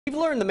You've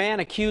learned the man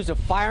accused of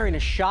firing a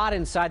shot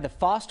inside the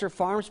Foster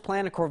Farms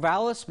plant in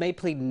Corvallis may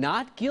plead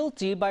not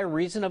guilty by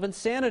reason of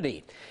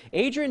insanity.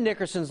 Adrian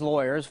Nickerson's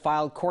lawyers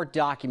filed court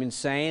documents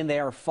saying they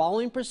are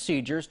following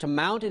procedures to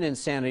mount an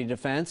insanity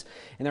defense,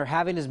 and they're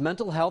having his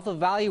mental health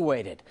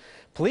evaluated.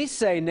 Police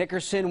say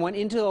Nickerson went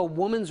into a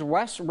woman's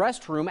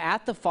restroom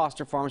at the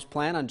Foster Farms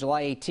plant on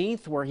July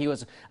 18th, where he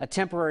was a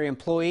temporary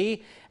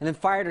employee, and then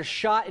fired a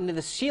shot into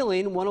the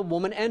ceiling when a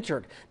woman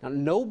entered. Now,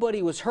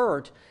 nobody was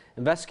hurt.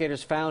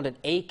 Investigators found an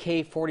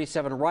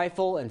AK-47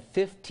 rifle and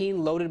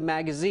 15 loaded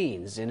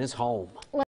magazines in his home.